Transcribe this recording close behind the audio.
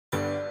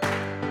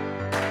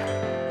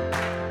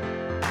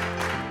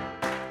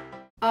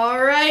All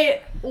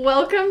right,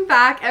 welcome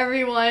back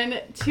everyone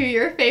to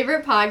your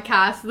favorite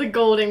podcast, the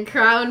Golden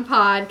Crown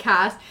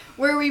Podcast,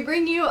 where we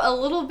bring you a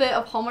little bit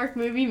of Hallmark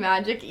movie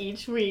magic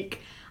each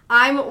week.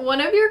 I'm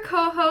one of your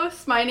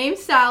co-hosts. My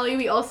name's Sally.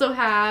 We also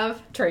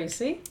have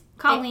Tracey,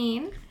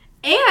 Colleen,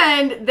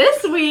 and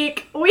this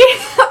week we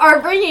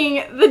are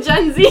bringing the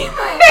Gen Z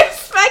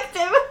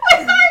perspective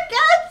with our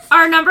guests.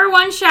 our number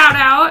one shout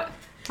out.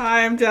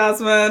 Hi, I'm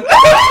Jasmine.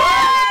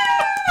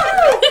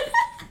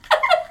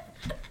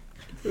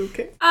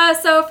 Okay.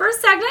 So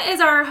first segment is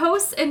our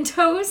hosts and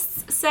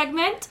toasts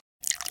segment,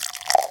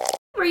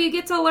 where you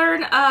get to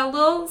learn a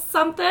little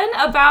something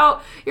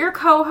about your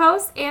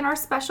co-host and our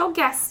special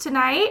guest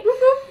tonight.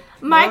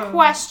 My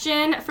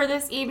question for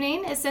this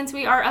evening is, since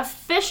we are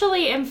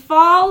officially in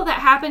fall, that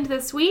happened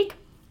this week,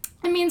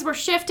 it means we're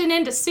shifting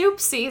into soup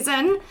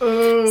season.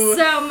 Ooh.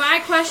 So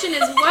my question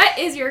is, what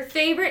is your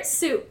favorite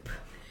soup?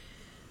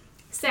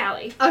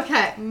 Sally.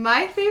 Okay,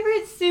 my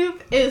favorite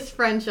soup is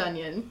French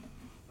onion.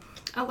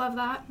 I love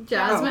that.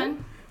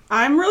 Jasmine?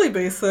 I'm really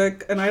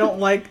basic, and I don't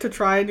like to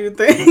try new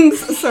things,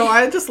 so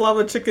I just love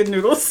a chicken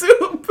noodle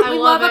soup. I We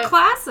love love it. a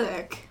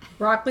classic.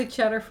 Broccoli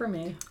cheddar for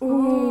me.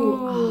 Ooh.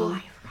 Oh,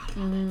 I forgot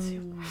about that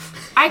soup.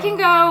 I can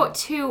go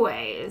two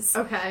ways.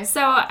 Okay.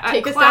 So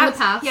Take us down the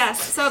path.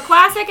 Yes. So a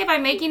classic, if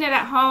I'm making it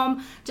at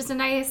home, just a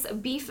nice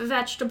beef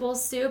vegetable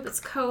soup. It's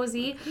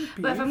cozy.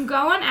 But if I'm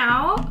going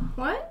out,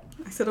 what?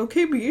 I said,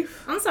 okay,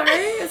 beef. I'm sorry.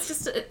 It's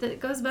just it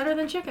goes better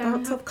than chicken.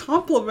 That's a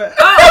compliment.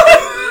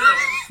 Oh.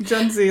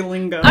 Gen Z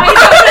lingo. I know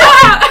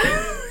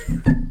that.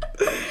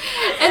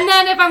 And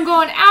then if I'm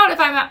going out, if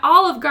I'm at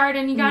Olive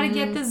Garden, you got to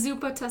get the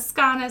Zuppa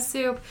Toscana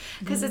soup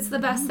because it's the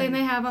best thing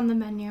they have on the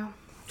menu.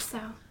 So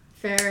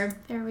Fair.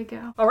 there we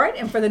go. All right,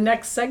 and for the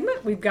next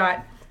segment, we've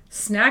got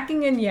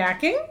snacking and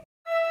yakking.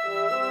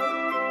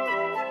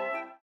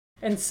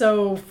 And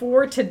so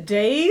for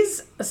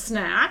today's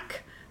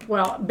snack,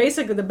 well,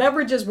 basically the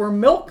beverages were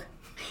milk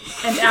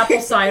and apple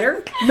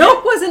cider.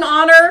 Milk was in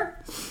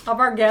honor of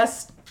our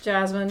guest,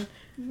 Jasmine.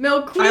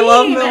 Milk queen. I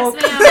love milk.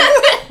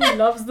 Yes, ma'am. He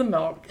loves the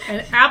milk.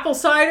 And apple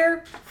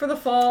cider for the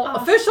fall,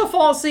 official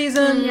fall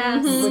season.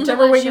 Yes,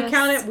 Whichever way you delicious.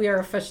 count it, we are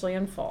officially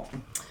in fall.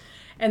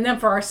 And then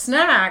for our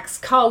snacks,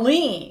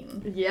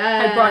 Colleen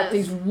Yes. I brought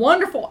these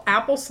wonderful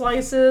apple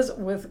slices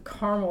with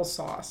caramel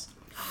sauce.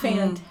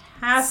 Fantastic.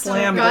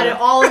 Slam Got it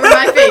all over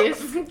my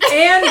face.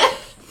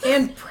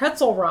 And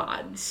pretzel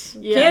rods.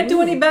 Yeah. Can't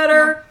do any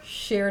better.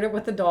 Shared it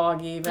with the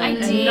dog even. I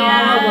And did.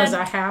 Nana was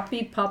a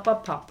happy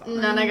papa.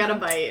 None I got a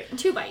bite.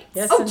 2 bites.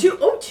 Yes, Oh, and-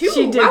 two.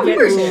 She did Wow, we get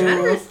were two.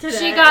 generous today.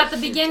 She got the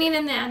beginning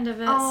and the end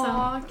of it.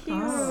 Aw, cute.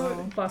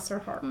 Oh, bless her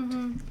heart.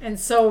 And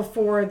so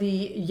for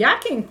the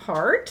yakking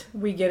part,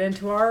 we get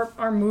into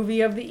our movie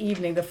of the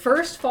evening. The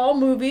first fall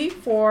movie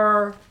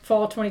for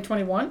fall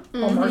 2021,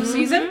 Hallmark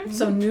season.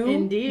 So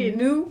Indeed.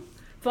 new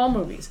fall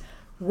movies.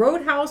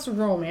 Roadhouse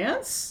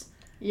Romance.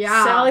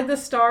 Yeah. Sally, the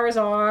stars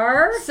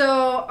are...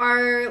 So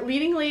our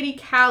leading lady,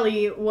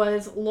 Callie,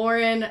 was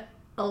Lauren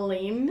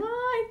Elena,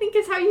 I think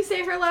is how you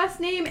say her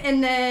last name.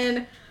 And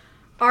then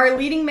our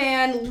leading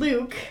man,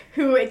 Luke,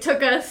 who it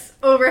took us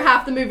over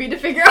half the movie to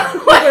figure out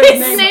what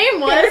his name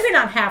Yeah, was, maybe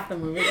not half the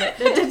movie,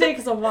 but it did take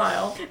us a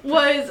while.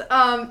 was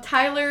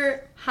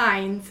Tyler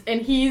Hines.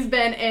 And he's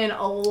been in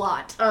a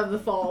lot of the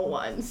fall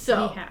ones.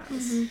 So He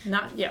has.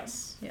 Not,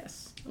 yes.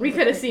 we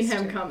could have seen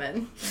him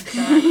coming.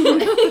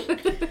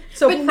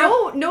 So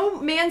But no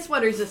man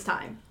sweaters this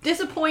time.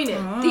 Disappointed.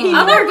 The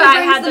other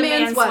guy had the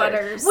man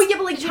sweaters. Well, yeah,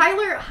 but like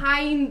Tyler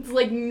Hines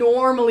like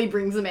normally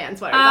brings the man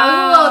sweaters.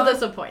 I was a little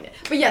disappointed.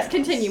 But yes,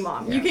 continue,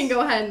 Mom. You can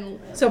go ahead and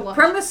So watch.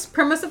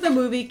 premise of the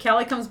movie,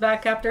 Callie comes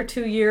back after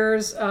 2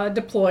 years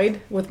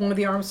deployed with one of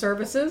the armed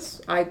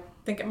services. I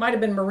think it might have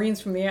been Marines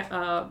from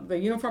the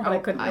uniform, but I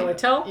couldn't really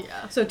tell.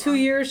 Yeah. So 2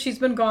 years she's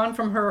been gone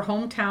from her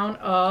hometown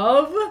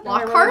of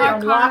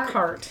Lockhart?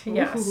 Lockhart,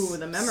 yes. Ooh,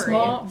 the memory.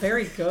 Small,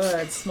 very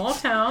good. Small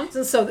town.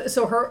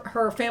 So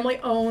her family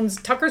owns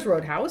Tucker's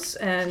Roadhouse,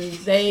 and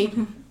they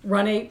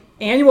run a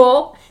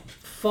annual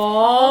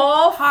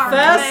fall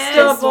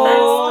festival.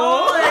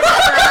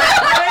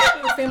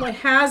 The family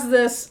has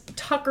this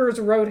Tucker's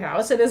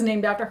Roadhouse. It is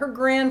named after her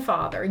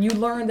grandfather. And you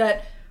learn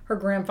that her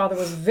grandfather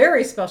was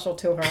very special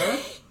to her.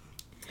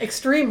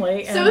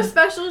 Extremely. So and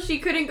special she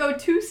couldn't go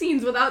 2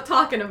 scenes without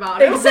talking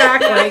about it.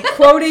 exactly.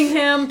 Quoting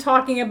him,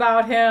 talking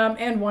about him,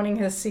 and wanting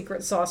his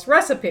secret sauce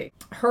recipe.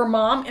 Her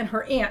mom and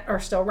her aunt are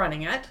still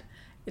running it.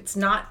 It's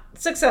not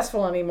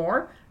successful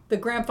anymore. The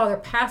grandfather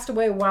passed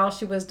away while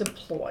she was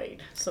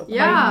deployed. So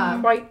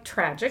quite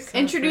tragic.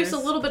 Introduce a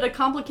little bit of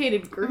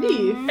complicated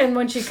grief. And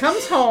when she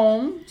comes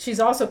home, she's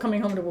also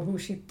coming home to who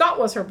she thought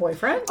was her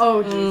boyfriend.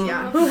 Oh, geez,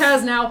 yeah. Who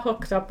has now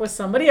hooked up with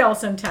somebody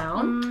else in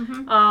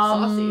town.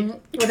 Saucy.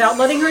 Without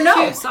letting her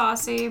know. Too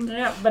saucy.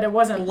 Yeah, but it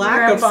wasn't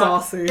Lack of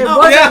saucy. It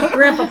wasn't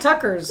Grandpa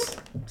Tucker's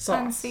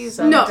sauce.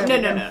 Unseasoned. No.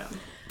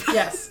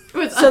 Yes. It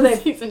was So they-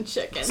 unseasoned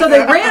chicken. So they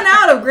ran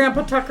out of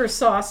Grandpa Tucker's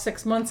sauce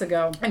 6 months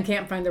ago and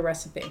can't find the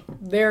recipe.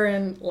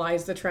 Therein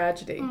lies the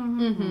tragedy.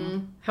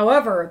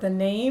 However, the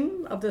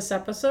name of this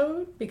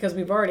episode, because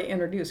we've already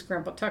introduced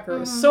Grandpa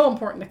Tucker, is so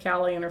important to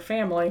Callie and her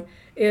family,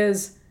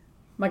 is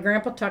My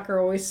Grandpa Tucker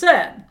Always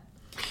Said,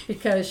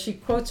 because she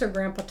quotes her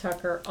Grandpa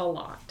Tucker a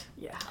lot.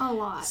 Yeah. A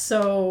lot.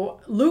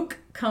 So Luke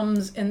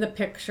comes in the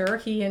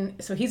picture.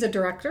 So he's a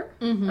director,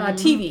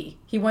 TV.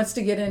 He wants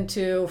to get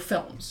into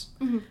films.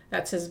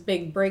 That's his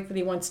big break that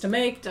he wants to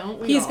make. Don't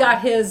we He's all?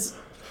 got his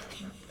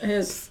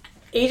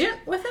agent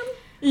with him.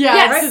 Yeah,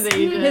 Yes. it's his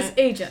agent. His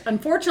agent.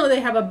 Unfortunately,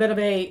 they have a bit of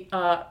a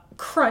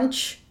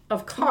crunch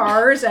of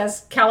cars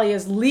as Callie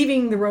is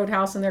leaving the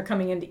Roadhouse and they're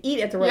coming in to eat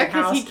at the Yeah,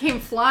 because Roadhouse. he came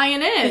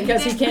flying in.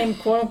 Because he came,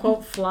 quote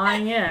unquote,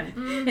 flying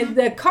in. And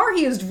the car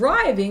he is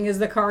driving is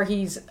the car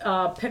he's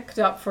picked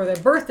up for the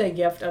birthday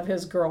gift of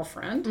his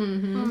girlfriend,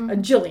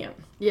 Jillian.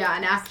 Yeah,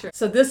 an actress.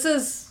 So this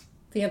is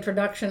the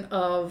introduction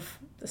of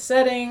the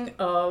setting,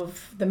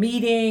 of the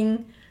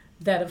meeting,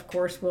 that of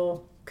course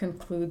will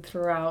conclude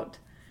throughout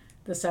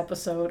this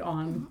episode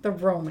on the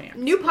romance.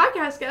 New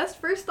podcast guest,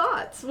 first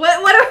thoughts.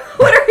 What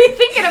are we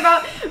thinking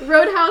about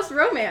Roadhouse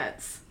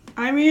romance?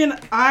 I mean,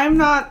 I'm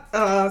not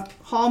a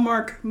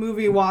Hallmark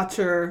movie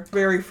watcher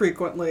very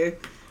frequently,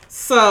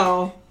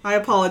 so I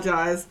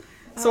apologize.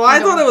 So I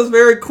thought it was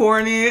very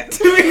corny,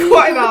 to be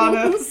quite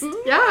honest.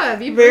 Yeah,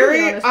 be Very-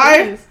 very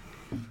honest.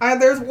 Please.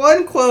 There's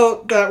one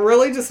quote that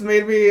really just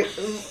made me,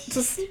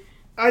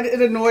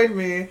 it annoyed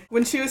me.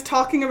 When she was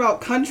talking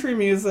about country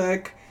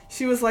music,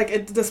 she was like,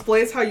 it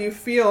displays how you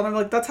feel. And I'm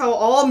like, that's how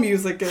all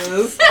music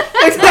is.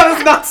 Like, that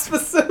is not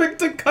specific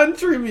to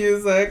country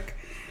music.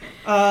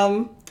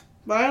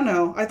 But I don't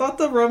know. I thought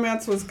the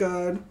romance was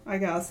good, I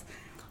guess.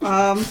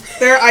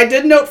 I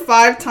did note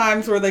 5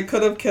 times where they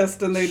could have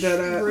kissed and they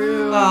didn't.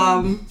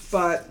 True.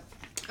 But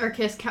Our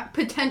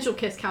potential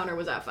kiss counter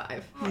was at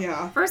 5.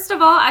 yeah. First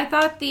of all, I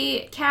thought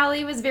the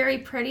Callie was very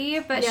pretty,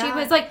 but she Yeah.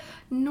 was like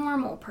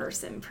normal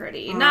person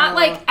pretty, not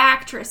like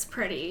actress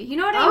pretty. You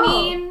know what I Oh.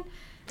 mean?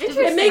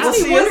 Interesting. It makes Well,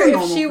 me she wonder is a if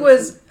normal she person.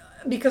 was,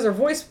 because her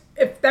voice,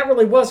 if that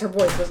really was her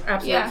voice, was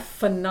absolutely Yeah.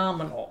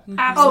 phenomenal.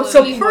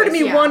 Absolutely. So part of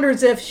me yeah.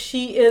 wonders if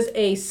she is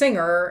a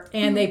singer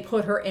and they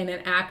put her in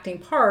an acting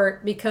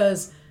part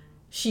because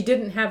she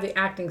didn't have the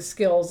acting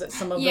skills that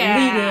some of Yeah.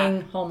 the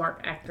leading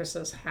Hallmark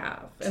actresses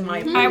have, in my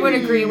opinion. I would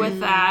agree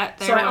with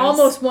that. So I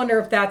almost wonder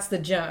if that's the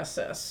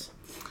genesis.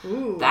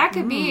 Ooh. that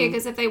could be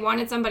because if they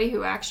wanted somebody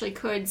who actually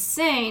could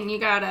sing, you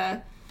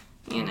gotta,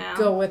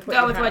 Go with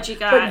what you have.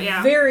 got. But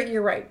Yeah.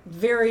 you're right,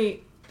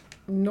 very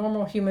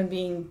normal human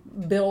being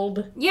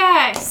build.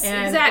 Yes,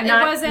 And exactly.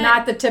 not, It wasn't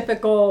not the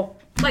typical.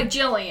 like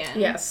Jillian.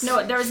 Yes.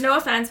 No, there was no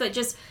offense, but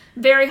just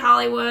very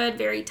Hollywood,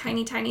 very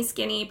tiny, tiny,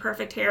 skinny,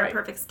 perfect hair, Right.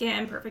 perfect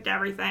skin, perfect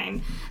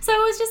everything. So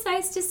it was just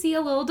nice to see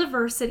a little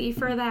diversity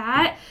for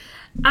that.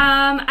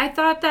 I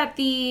thought that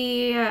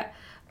the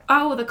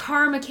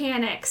car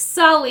mechanic,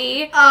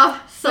 Sully.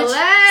 Soleil.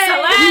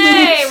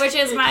 Soleil, which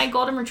is my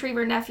golden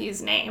retriever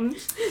nephew's name.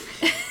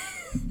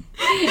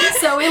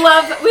 So we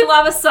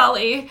love a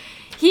Sully.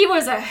 He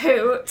was a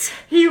hoot.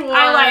 He was.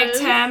 I liked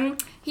him.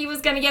 He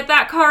was going to get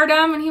that car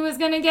done and he was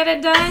going to get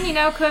it done. You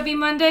know, could be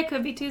Monday,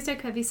 could be Tuesday,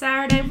 could be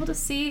Saturday. We'll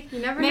just see. You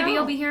never Maybe know.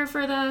 he'll be here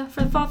for the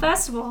fall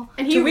festival.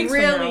 And he 2 weeks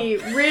from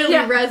really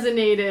Yeah.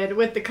 resonated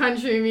with the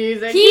country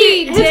music.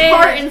 He His did.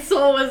 heart and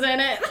soul was in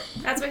it.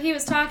 That's what he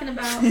was talking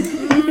about.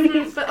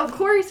 But of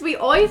course, we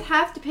always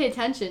have to pay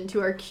attention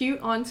to our cute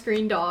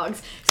on-screen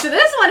dogs. So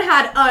this one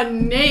had a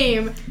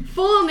name,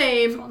 full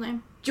name, Full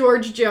name.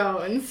 George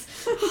Jones.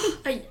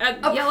 A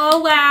yellow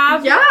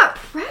lab. Yeah,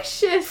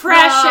 precious.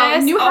 Precious. though.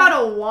 Knew Oh. how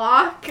to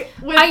walk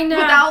I know.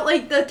 without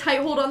like the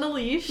tight hold on the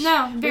leash.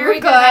 No, We very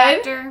were good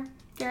actor.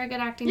 Very good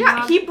acting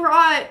Yeah, job. he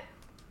brought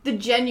the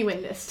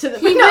genuineness to the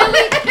He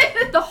really,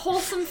 the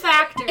wholesome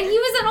factor. And he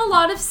was in a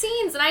lot of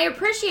scenes, and I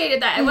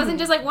appreciated that. It wasn't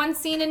just like one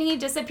scene and he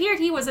disappeared.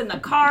 He was in the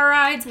car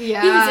rides.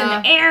 Yeah. He was in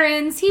the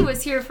errands. He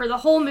was here for the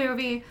whole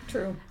movie.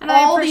 True. And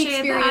I all the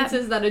appreciated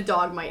experiences that a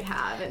dog might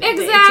have in that. a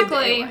day-to-day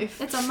Exactly. life.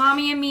 It's a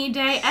mommy and me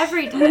day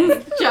every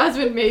day.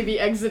 Jasmine may be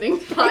exiting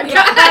the podcast.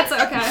 Yeah, that's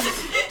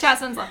okay.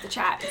 Jasmine's left the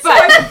chat.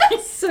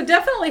 But So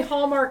definitely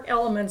Hallmark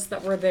elements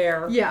that were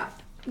there. Yeah.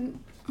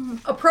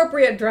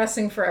 Appropriate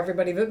dressing for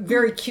everybody, but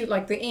very cute.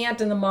 Like the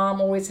aunt and the mom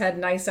always had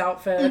nice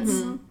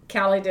outfits.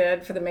 Callie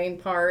did for the main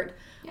part.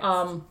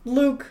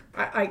 Luke,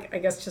 I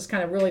guess, just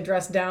kind of really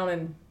dressed down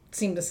and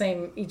seemed the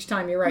same each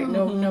time. You're right.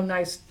 No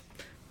nice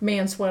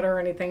man sweater or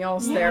anything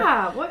else there.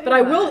 Yeah, what But is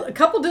I that? will, a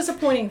couple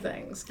disappointing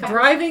things.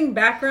 Driving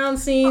background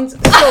scenes, so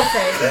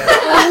fake.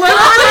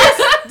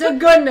 Honest to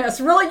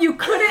goodness. Really, you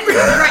couldn't.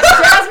 Right,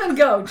 Jasmine,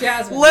 go.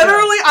 Jasmine. go.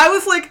 Literally, I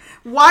was like,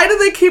 why do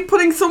they keep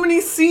putting so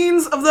many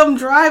scenes of them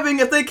driving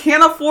if they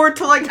can't afford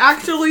to like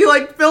actually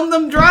like film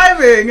them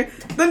driving?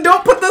 Then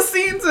don't put the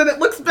scenes in. It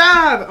looks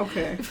bad.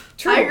 Okay.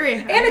 True. I agree.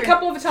 And a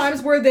couple of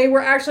times where they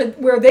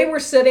were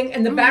sitting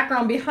and the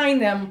background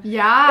behind them is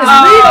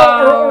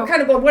Yeah. real or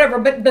kind of whatever,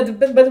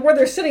 but where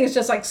they're sitting is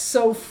just like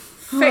so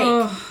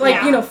fake. Like,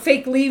 Yeah. you know,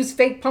 fake leaves,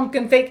 fake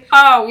pumpkin, fake.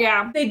 Oh,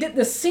 yeah. They did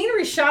the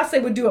scenery shots they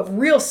would do of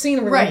real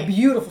scenery were Right.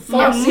 beautiful.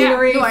 Fall Yeah.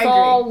 scenery, No, I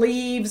fall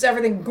leaves,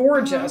 everything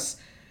gorgeous.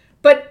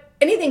 But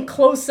anything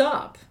close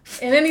up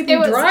and anything It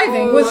was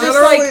driving was just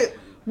literally- like,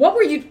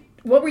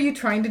 what were you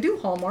trying to do,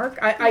 Hallmark?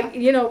 I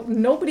you know,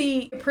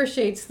 nobody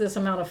appreciates this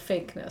amount of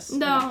fakeness. No.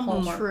 about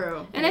Hallmark.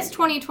 True. And it's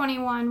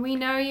 2021. We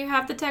know you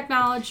have the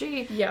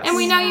technology. Yes. And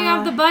we know you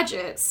have the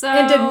budget. So.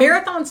 And did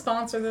Marathon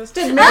sponsor this?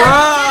 Did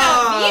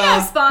Vino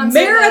sponsor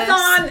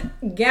Marathon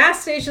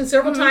gas station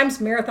several times?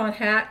 Marathon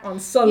hat on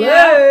Soleil.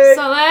 Yeah.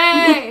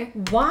 Soleil.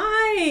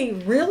 Why?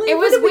 Really? It When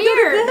was did we go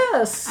to weird.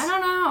 this? I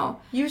don't know.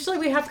 Usually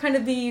we have kind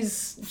of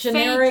these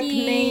generic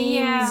Fakey,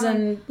 names yeah.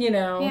 and, you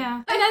know. Yeah.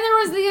 And then there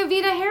was the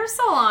Avita hair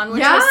salon, which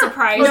Yeah. was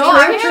surprising. No,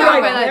 I was True.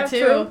 shocked by Yeah, that too.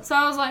 true. So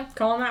I was like,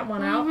 Calling that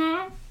one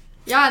out.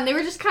 Yeah, and they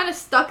were just kind of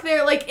stuck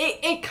there. Like,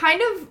 it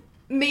kind of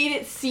made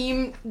it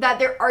seem that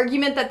their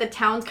argument that the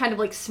town's kind of,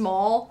 like,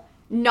 small,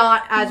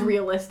 not as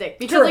realistic.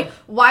 Because, True. like,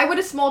 why would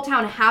a small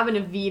town have an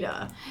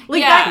Avita?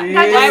 Like, Yeah.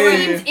 that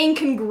Yeah. just seems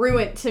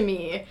incongruent to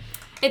me.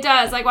 it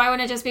does. Like, why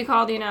wouldn't it just be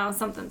called, you know,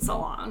 something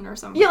salon or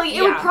something? Yeah, like,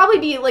 it would probably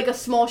be, like, a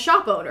small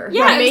shop owner.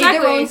 Yeah, that made their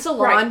exactly. own salon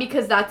Right.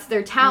 because that's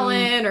their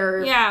talent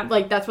or, Yeah.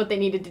 like, that's what they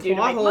needed to do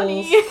Plot to make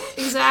money. holes.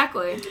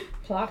 Exactly.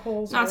 Plot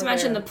holes. Not to are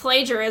mention there. the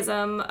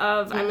plagiarism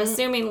of, I'm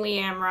assuming,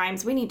 Leanne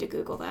Rhymes. We need to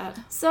Google that.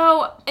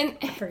 So, I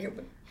forget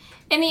what.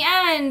 in the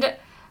end,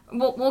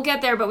 we'll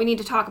get there, but we need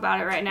to talk about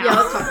it right now. Yeah,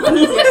 let's talk about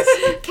it.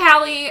 Yes.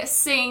 Callie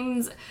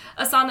sings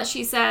a song that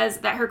she says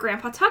that her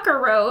grandpa Tucker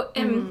wrote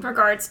in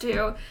regards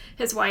to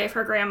his wife,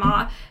 her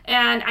grandma.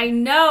 And I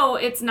know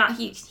it's not,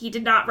 he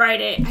did not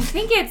write it. I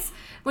think it's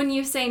When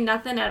You Say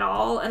Nothing at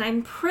All, and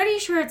I'm pretty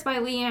sure it's by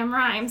Leanne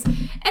Rhymes. And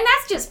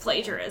that's just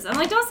plagiarism.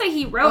 Like, don't say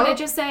he wrote it,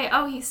 just say,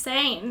 oh, he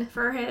sang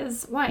for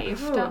his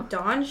wife. Oh,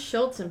 Don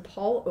Schultz and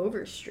Paul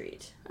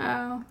Overstreet.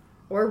 Oh.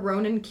 Or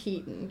Ronan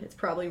Keaton. It's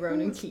probably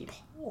Ronan Keaton.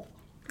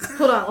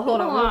 Hold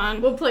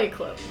on. We'll play a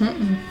clip.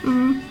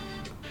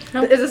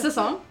 Is this a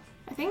song?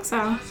 I think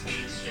so.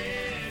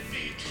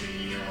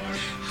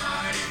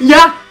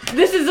 Yeah,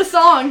 this is the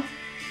song.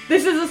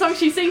 This is the song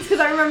she sings because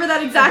I remember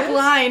that exact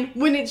line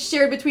when it's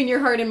shared between your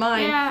heart and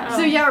mine. Yeah.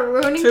 So yeah,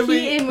 Ronan To be-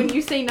 Keaton, When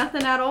You Say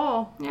Nothing at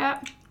All.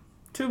 Yep.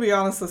 To be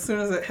honest, as soon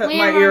as it hit Leanne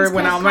my ear, Rhymes it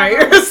went could out my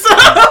cover. ear.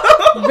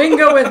 So.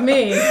 Bingo with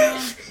me.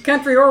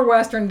 Country or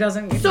Western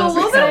doesn't. So a doesn't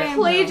little bit say. of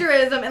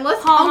plagiarism,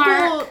 unless Hallmark.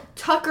 Uncle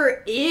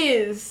Tucker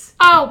is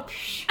Oh.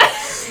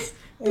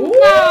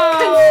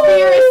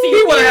 conspiracy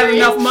He would have had theory.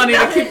 enough money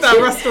to keep that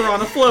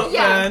restaurant afloat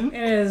Yeah. then.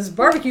 And his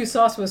barbecue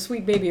sauce was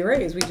Sweet Baby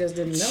Ray's. We just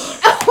didn't know it.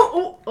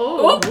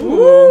 Oh.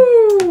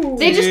 Ooh.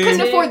 They just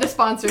couldn't afford the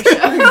sponsorship.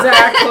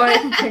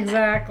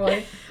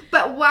 Exactly.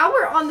 But while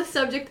we're on the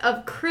subject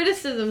of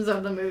criticisms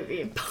of the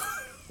movie,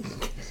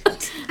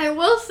 I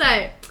will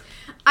say,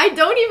 I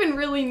don't even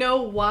really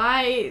know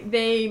why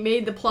they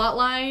made the plot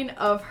line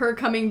of her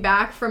coming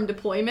back from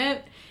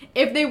deployment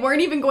if they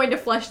weren't even going to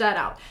flesh that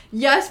out.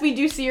 Yes, we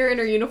do see her in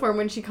her uniform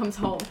when she comes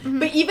home.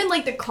 But even,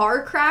 like, the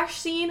car crash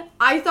scene,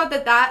 I thought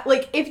that,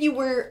 like, if you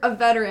were a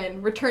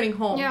veteran returning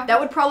home, Yeah. that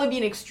would probably be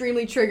an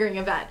extremely triggering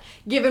event,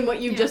 given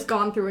what you've just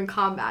gone through in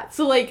combat.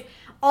 So, like,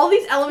 all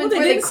these Well, elements they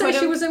where didn't they say could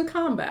she was in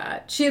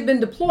combat. She had been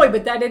deployed,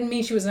 but that didn't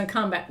mean she was in a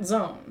combat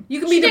zone. You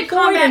can be She did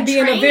deployed and combat be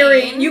in a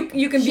very training.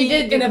 you can She be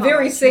did do in a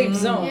very combat safe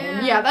zone.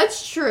 Yeah,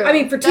 that's true. I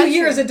mean, for 2 That's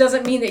years, true. it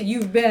doesn't mean that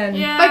you've been.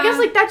 Yeah. But I guess,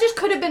 like, that just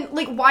could have been,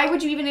 like, why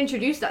would you even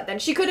introduce that then?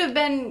 She could have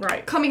been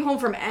Right. coming home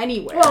from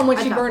anywhere. Well, and when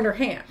at she that burned her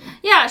hand,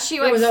 Yeah, she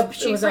it was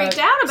she it was freaked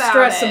a out about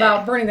stress it.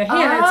 about burning the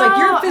hand. It's like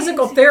you're Oh, a I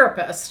physical see.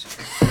 therapist,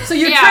 so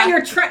you're Yeah.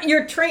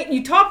 you're trained.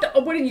 You talked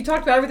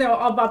about everything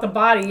about the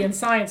body and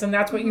science, and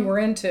that's what you were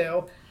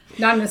into.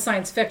 Not into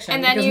science fiction,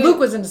 And then because you- Luke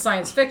was into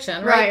science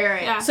fiction, right?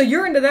 Right. Yeah. So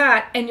you're into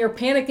that, and you're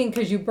panicking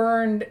because you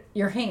burned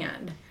your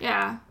hand.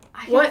 Yeah.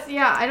 What?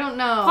 Yeah, I don't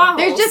know. Plot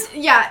There's holes. just,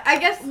 yeah, I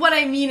guess what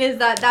I mean is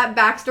that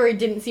backstory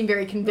didn't seem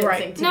very convincing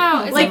Right. to No,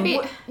 me. it's Like,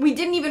 like we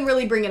didn't even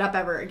really bring it up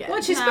ever again.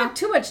 Well, she spent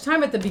too much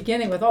time at the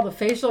beginning with all the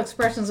facial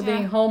expressions of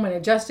being Yeah. home and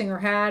adjusting her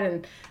hat,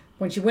 and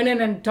when she went in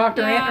and talked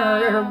to her aunt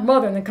or her Yeah.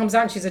 mother, and then comes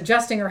out and she's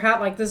adjusting her hat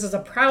like this is a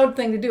proud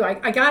thing to do.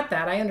 I got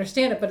that. I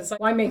understand it, but it's like,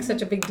 why make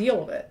such a big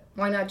deal of it?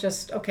 Why not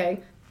just, okay,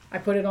 I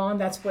put it on.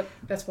 That's what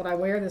I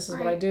wear. This is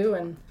what I do,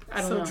 and I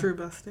don't know. So true,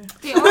 bestie.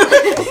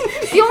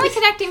 The only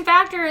connecting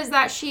factor is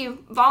that she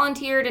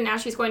volunteered and now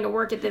she's going to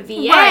work at the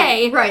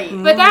VA. Right.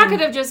 But that could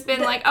have just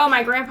been like, oh,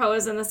 my grandpa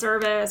was in the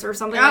service or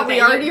something Yeah, like that.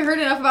 we already heard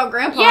enough about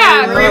Grandpa.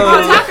 Yeah, We Grandpa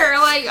were- Tucker.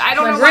 Like, I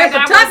don't My know why grandpa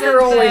that Tucker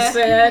wasn't always the-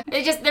 said.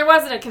 It just, there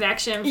wasn't a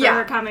connection for Yeah.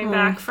 her coming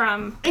back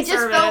from It just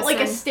service felt like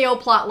a and- stale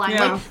plot line.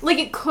 Yeah. Like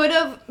it could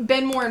have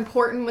been more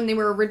important when they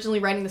were originally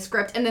writing the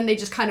script, and then they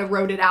just kind of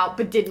wrote it out,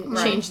 but didn't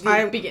change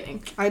the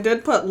beginning. I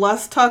did put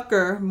less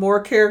Tucker, more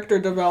character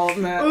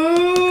development.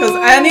 Ooh.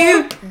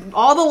 Because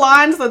all the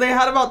lines that they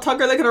had about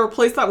Tucker, they could have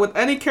replaced that with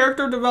any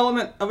character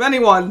development of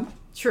anyone.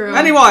 True.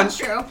 Anyone.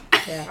 True.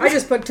 Yeah, I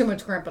just put too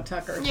much Grandpa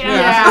Tucker.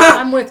 Yeah.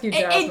 I'm with you, It,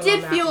 Jasmine. it did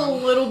on that feel one.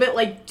 a little bit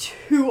like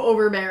too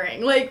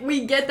overbearing. Like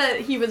we get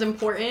that he was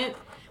important,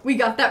 we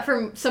got that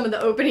from some of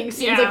the opening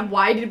scenes. Yeah. Like,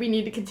 why did we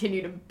need to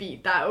continue to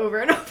beat that over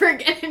and over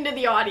again into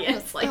the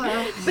audience? Like,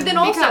 but then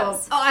also,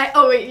 Because-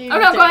 wait. Oh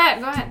no, go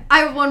ahead. I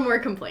have one more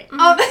complaint.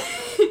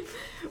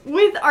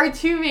 With our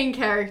two main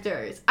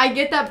characters, I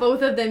get that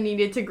both of them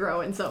needed to grow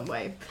in some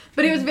way,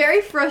 but it was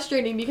very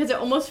frustrating because it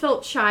almost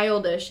felt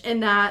childish in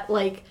that,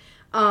 like,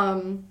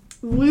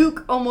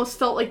 Luke almost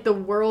felt like the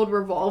world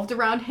revolved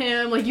around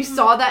him. Like, you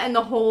saw that in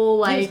the whole,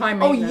 like,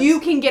 oh, you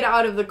can get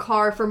out of the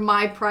car for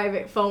my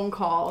private phone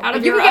call. Out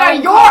of you your can get out own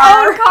of your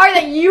car. own car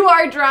that you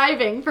are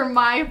driving for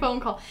my phone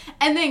call.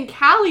 And then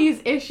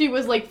Callie's issue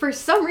was, like, for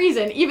some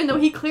reason, even though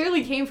he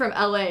clearly came from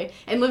LA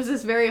and lives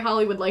this very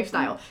Hollywood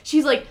lifestyle,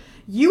 she's like,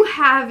 you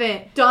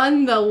haven't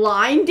done the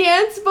line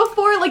dance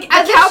before? Like,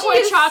 as if cowboy she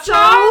is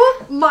cha-cha?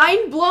 so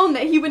mind blown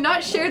that he would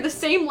not share the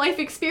same life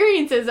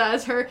experiences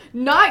as her,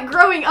 not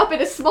growing up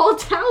in a small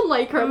town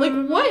like her. Like,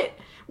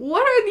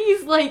 what are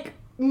these, like,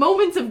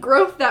 moments of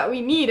growth that we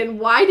need, and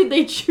why did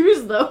they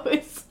choose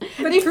those?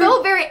 They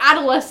felt very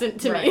adolescent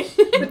to me.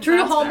 The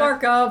true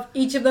hallmark of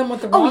each of them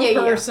with the wrong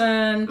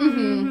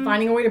person,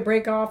 finding a way to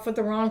break off with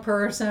the wrong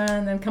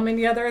person, then coming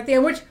together at the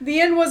end, which the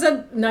end was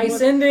a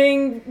nice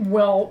ending,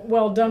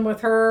 well done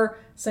with her,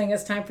 saying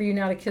it's time for you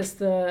now to kiss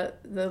the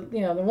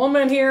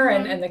woman here,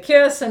 and the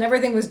kiss, and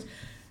everything was...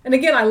 And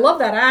again, I love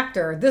that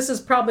actor. This is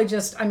probably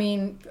just, I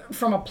mean,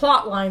 from a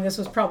plot line, this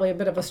was probably a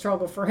bit of a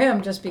struggle for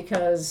him just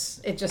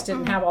because it just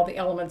didn't have all the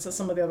elements that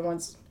some of the other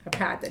ones have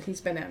had that he's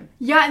been in.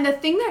 Yeah, and the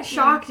thing that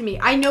shocked me,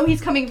 I know he's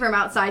coming from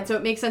outside, so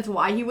it makes sense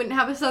why he wouldn't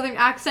have a southern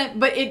accent,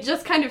 but it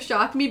just kind of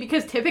shocked me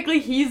because typically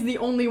he's the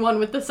only one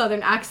with the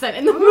southern accent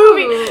in the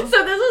movie.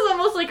 So this is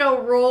almost like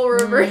a role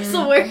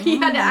reversal where he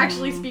had to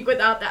actually speak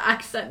without the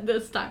accent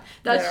this time.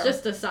 That's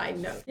just a side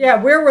note.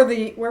 Yeah, where were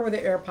the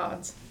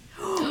AirPods?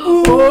 Where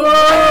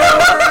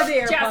are the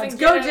AirPods? Jasmine,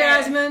 Go, get it.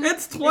 Jasmine.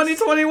 It's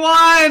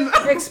 2021.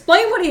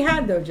 Explain what he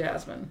had, though,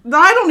 Jasmine.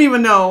 I don't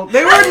even know.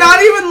 They were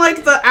not even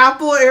like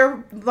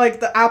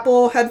the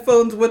Apple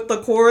headphones with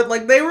the cord.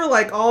 Like, they were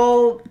like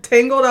all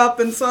tangled up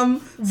in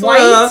some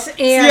White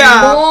and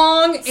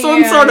long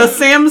some and... sort of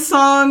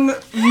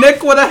Samsung.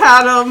 Nick would have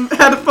had them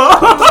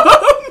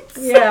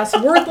headphones. Yes,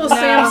 worthless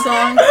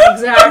Samsung.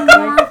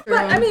 Exactly.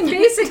 But I mean,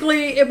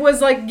 basically, it was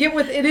like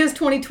it is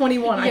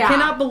 2021. Yeah. I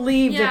cannot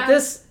believe that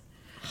this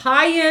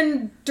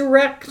high-end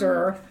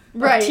director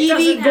Right.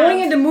 TV going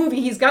into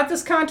movie, he's got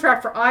this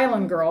contract for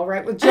Island Girl,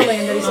 right, with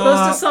Jillian that he's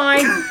supposed to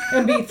sign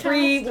and be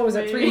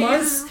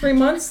 3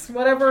 months,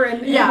 whatever, in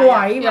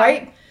Hawaii,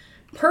 right?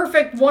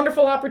 Perfect,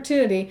 wonderful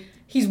opportunity.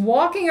 He's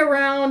walking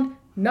around,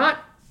 not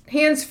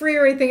hands-free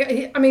or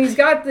anything. He's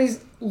got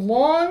these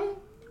long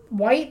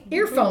white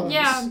earphones.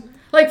 Yeah.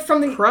 Like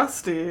from the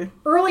Crusty.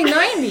 early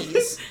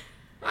 90s.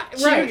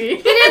 Right.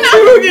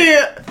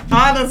 Chuggy.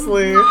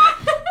 Honestly.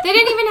 They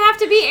didn't even have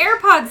to be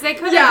AirPods. They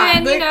could have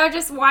been, they-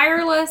 just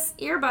wireless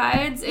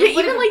earbuds. Yeah,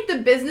 even like the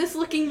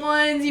business-looking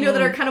ones,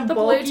 that are kind of the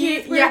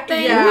bulky. Bluetooth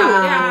thing.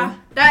 Yeah.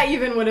 That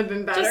even would have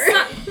been better.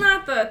 Just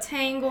not the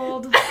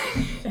tangled.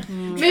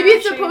 Maybe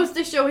it's supposed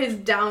to show his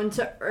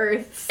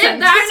down-to-earth sense.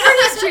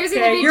 That's where he's choosing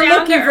to Okay, be you're down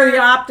looking to for earth. the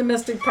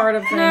optimistic part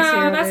of things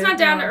No, here. that's dude. not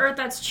down to No. earth.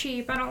 That's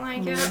cheap. I don't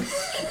like it.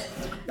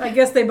 I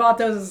guess they bought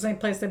those at the same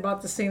place they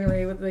bought the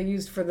scenery that they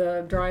used for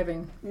the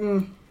driving.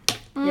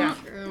 Yeah.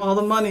 All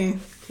the money.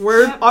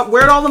 Where'd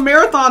all the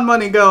marathon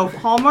money go?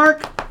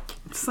 Hallmark?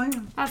 Just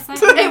saying. That's like,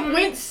 It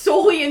went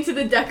solely into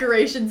the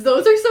decorations.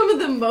 Those are some of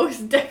the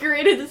most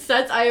decorated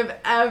sets I have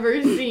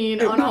ever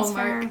seen on That's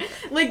Hallmark. fair.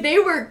 Like, they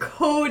were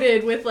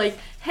coated with, like,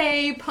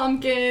 hay,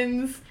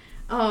 pumpkins,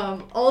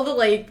 all the,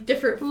 like,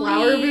 different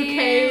flower Leaves.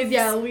 bouquets.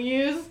 Yeah,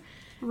 leaves.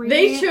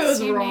 They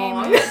chose you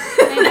wrong. name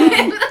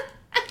it.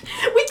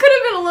 We could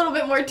have been a little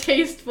bit more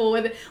tasteful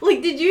with it.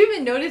 Like, did you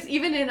even notice,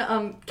 even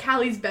in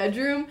Callie's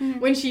bedroom,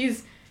 when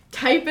she's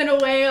typing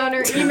away on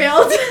her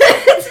email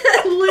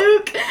to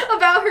Luke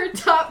about her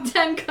top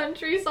 10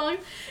 country songs,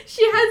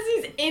 she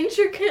has these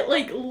intricate,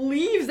 like,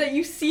 leaves that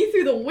you see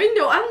through the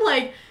window. I'm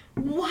like,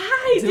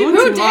 why? Doing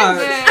Who too did much.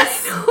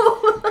 this?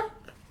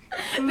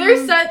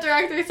 Their set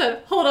director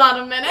said, hold on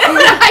a minute.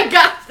 I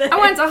got this. I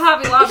went to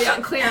Hobby Lobby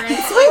on clearance.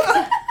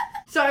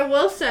 So I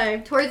will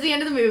say, towards the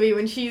end of the movie,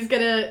 when she's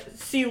gonna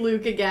see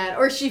Luke again,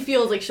 or she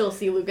feels like she'll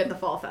see Luke at the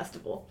fall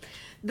festival,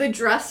 the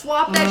dress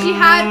swap that she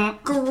had,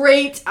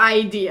 great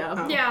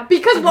idea. Yeah.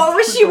 Because what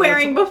was she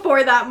wearing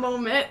before that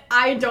moment?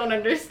 I don't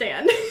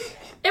understand.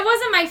 It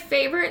wasn't my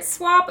favorite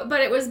swap,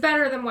 but it was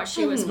better than what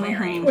she was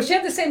wearing. Well, she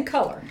had the same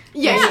color.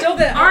 Yeah. Still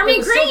the Army it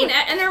was still green, the-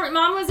 and her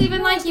mom was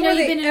even like, Well, you've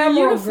the been in a emerald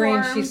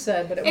uniform. green, she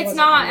said, but it It's wasn't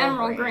not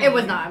emerald green. It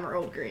was not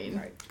emerald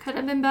green. Could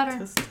have been better.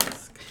 Tisk,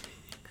 tisk.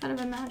 Could have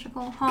been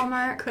magical.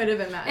 Hallmark. Could have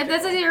been magical. If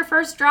this is your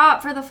first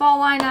drop for the fall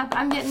lineup,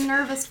 I'm getting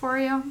nervous for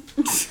you.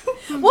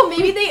 Well,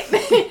 maybe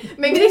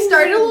they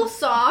started a little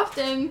soft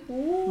and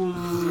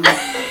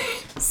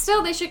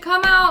Still, they should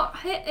come out.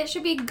 It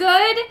should be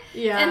good,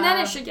 yeah. and then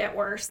it should get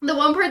worse. The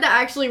one part that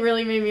actually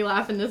really made me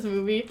laugh in this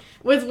movie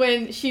was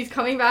when she's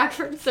coming back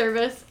from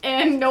service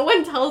and no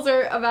one tells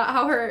her about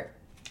how her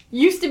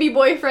used-to-be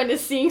boyfriend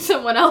is seeing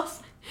someone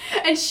else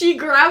And she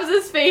grabs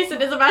his face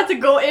and is about to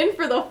go in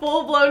for the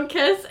full-blown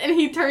kiss, and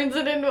he turns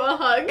it into a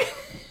hug.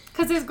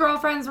 Because his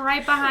girlfriend's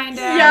right behind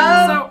him.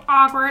 Yeah. So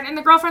awkward. And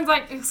the girlfriend's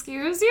like,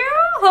 excuse you?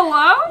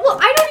 Hello? Well,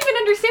 I don't even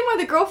understand why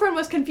the girlfriend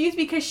was confused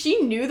because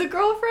she knew the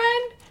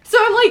girlfriend. So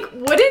I'm like,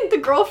 wouldn't the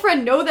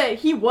girlfriend know that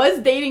he was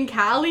dating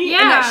Callie?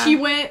 Yeah. And that she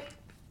went,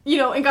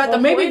 and got the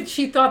maybe boys?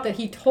 she thought that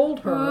he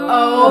told her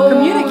Oh. or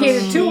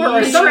communicated to her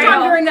Betrayal.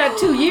 sometime during that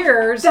 2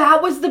 years.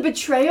 That was the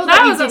betrayal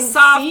That he was a didn't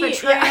soft see.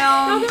 betrayal.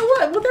 Yeah.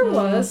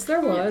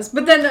 There was.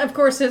 But then, of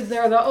course,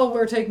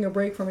 we're taking a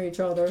break from each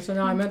other, so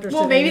now I'm interested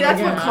Well, maybe in you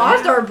that's again. what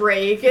caused our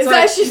break. Is So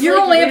that she's you're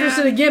like, only yeah.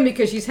 interested again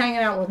because she's hanging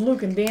out with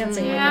Luke and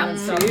dancing with him and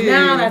stuff.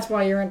 Yeah. Now that's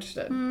why you're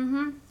interested.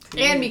 Mm-hmm.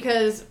 And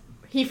because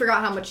he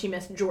forgot how much he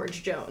missed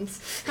George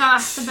Jones.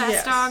 Gosh, the best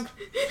Yes. dog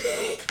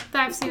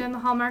that I've seen in the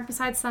Hallmark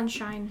besides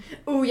Sunshine.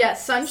 Oh, yeah,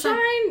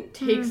 Sunshine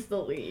takes the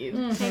lead.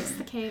 Takes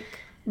the cake.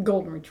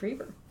 Golden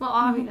Retriever. Well,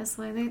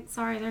 obviously.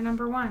 They're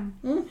number one.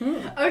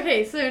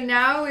 Okay, so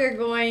now we're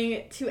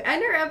going to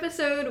end our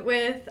episode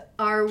with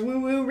our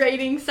woo-woo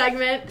rating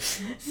segment.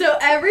 So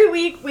every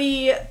week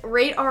we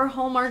rate our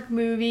Hallmark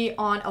movie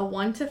on a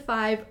 1 to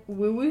 5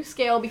 woo-woo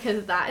scale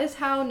because that is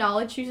how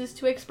Nala chooses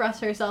to express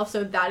herself,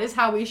 so that is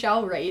how we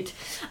shall rate.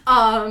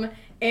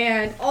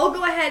 And I'll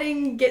go ahead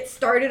and get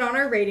started on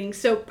our rating.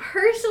 So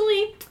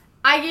personally,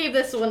 I gave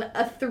this one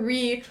a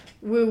 3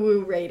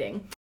 woo-woo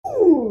rating.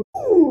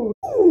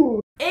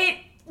 It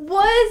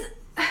was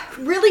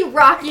really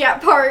rocky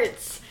at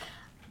parts.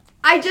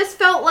 I just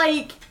felt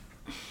like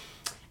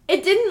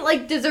it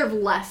didn't deserve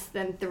less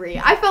than 3.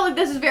 I felt like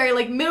this was very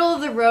middle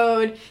of the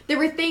road. There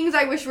were things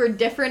I wish were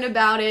different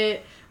about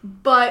it,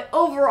 but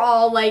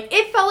overall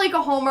it felt like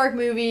a Hallmark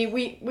movie.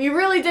 We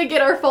really did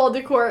get our fall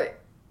decor.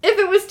 If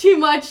it was too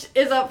much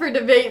is up for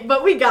debate,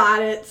 but we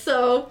got it.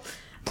 So,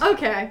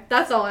 okay,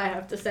 that's all I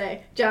have to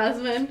say.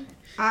 Jasmine?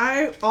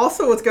 I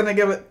also was gonna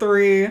give it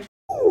 3.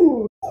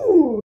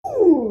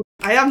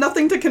 I have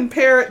nothing to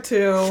compare it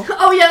to.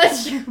 Oh yeah,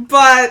 that's true.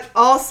 But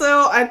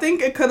also, I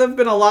think it could have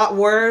been a lot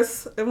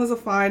worse. It was a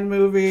fine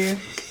movie.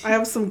 I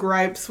have some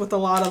gripes with a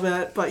lot of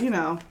it, but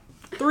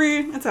 3,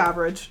 it's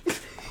average.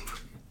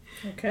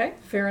 Okay,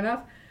 fair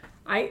enough.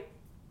 I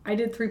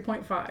did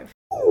 3.5.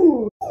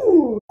 Ooh,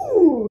 okay.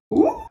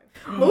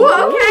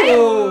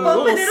 Ooh,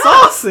 Bumping it up.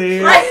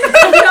 saucy.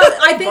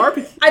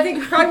 I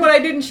think probably what I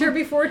didn't share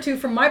before too,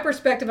 from my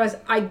perspective, is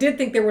I did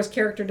think there was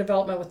character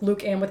development with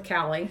Luke and with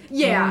Callie.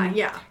 Yeah,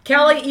 yeah.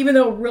 Callie, even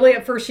though really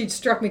at first she'd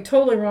struck me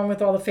totally wrong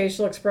with all the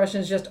facial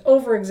expressions, just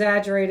over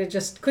exaggerated,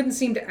 just couldn't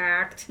seem to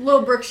act.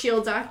 Little Brooke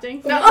Shields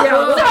acting. No, Yeah, sorry,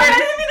 I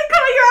didn't mean to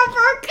call you out,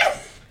 Brooke.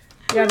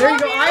 Yeah, there you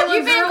go. Love you. Island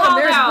You've been Girl, and called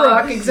there's out.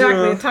 Brooke.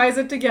 Exactly, Yeah. it ties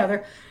it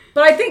together.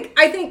 But I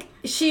think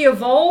she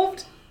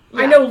evolved.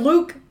 I Yeah. know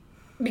Luke,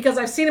 because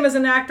I've seen him as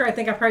an actor, I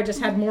think I probably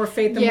just had more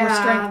faith and more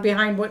Yeah. strength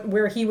behind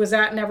where he was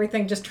at and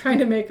everything, just trying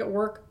to make it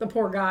work, the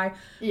poor guy,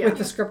 Yeah. with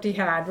the script he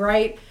had,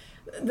 right?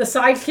 The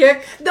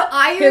sidekick. The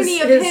irony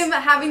His- of him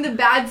having the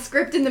bad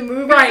script in the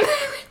movie.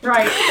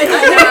 Right.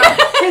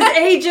 His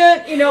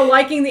agent,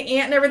 liking the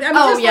aunt and everything. I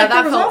mean, Oh, just yeah, there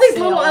that was all felt these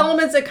stale. little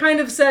elements that kind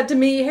of said to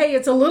me, hey,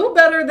 it's a little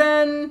better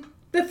than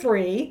the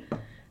 3.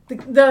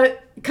 The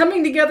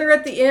coming together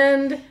at the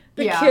end,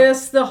 the Yeah.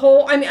 kiss, the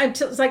whole,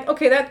 it's like,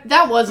 okay,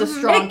 That was a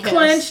strong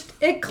kiss.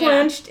 It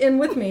clenched in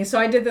with me. So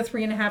I did the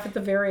 3.5 at the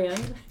very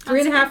end.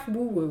 3.5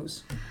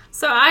 woo-woos.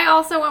 So I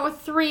also went with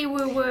 3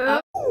 woo-woo.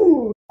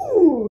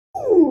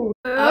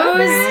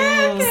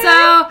 Okay.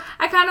 So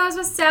I kind of was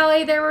with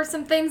Sally. There were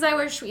some things I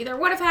wish either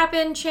would have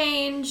happened,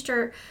 changed,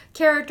 or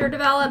character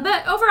developed.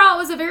 But overall, it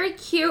was a very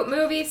cute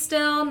movie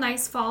still.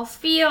 Nice fall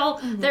feel.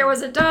 There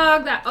was a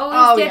dog that always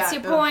Oh, gets yeah.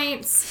 you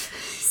points.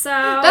 So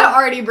That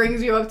already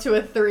brings you up to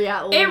a 3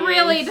 at least. it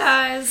really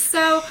does.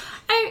 So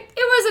it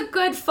was a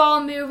good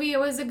fall movie. It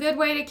was a good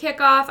way to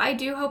kick off. I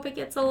do hope it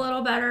gets a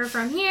little better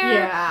from here.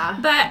 Yeah.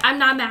 But I'm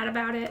not mad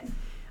about it.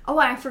 Oh,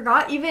 I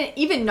forgot.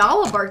 Even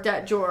Nala barked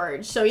at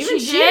George. So even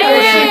she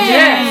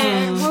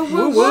did. knows.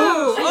 Woo, woo,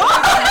 woo.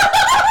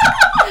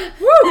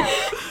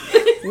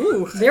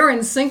 Ooh. They're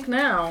in sync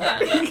now.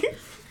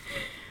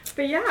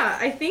 But yeah,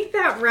 I think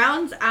that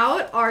rounds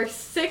out our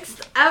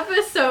 6th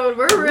episode.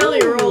 We're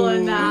really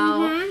rolling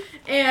now.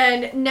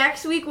 And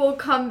next week we'll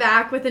come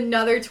back with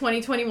another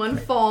 2021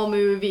 fall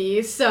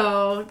movie.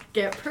 So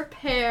get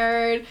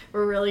prepared.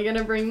 We're really going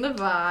to bring the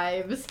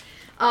vibes.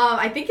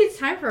 I think it's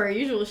time for our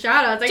usual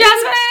shout-outs.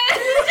 Jasmine!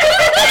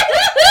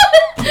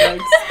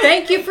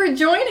 Thank you for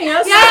joining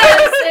us.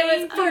 Yes,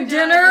 it was For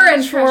dinner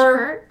and treasure for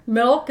hurt.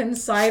 milk and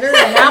cider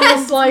and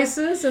apple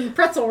slices and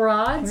pretzel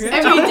rods. Yeah.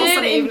 And we Almost did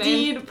an evening.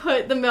 indeed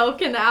put the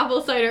milk and the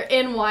apple cider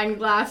in wine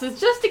glasses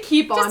just to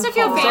keep on Just to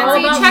feel par. all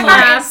fancy. about Check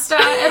class. our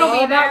Insta. It'll All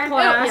be about there.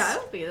 class. Yeah,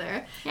 it'll be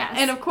there. Yes.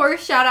 And of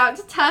course, shout out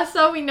to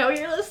Tessa. We know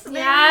you're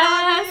listening.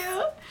 Yes. We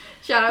love you.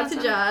 Shout out to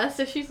Tessa. Jess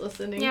if she's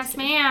listening. Yes,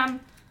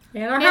 ma'am.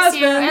 And our Miss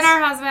husbands. you. And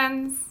our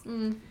husbands.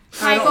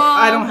 Michael.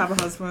 I don't have a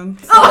husband.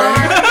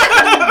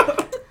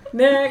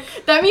 Nick.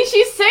 That means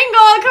she's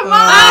single. Come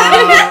on.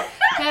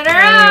 Hit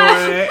her up.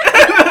 Anyway.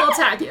 We'll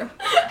tag you.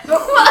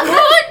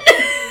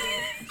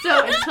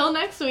 So until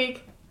next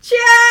week,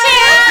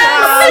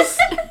 Cheers!